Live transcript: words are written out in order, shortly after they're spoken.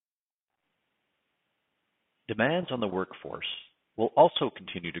Demands on the workforce will also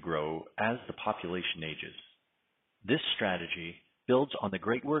continue to grow as the population ages. This strategy builds on the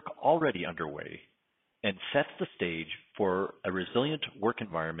great work already underway and sets the stage for a resilient work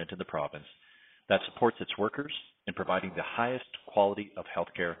environment in the province that supports its workers in providing the highest quality of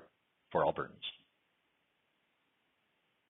healthcare for Albertans.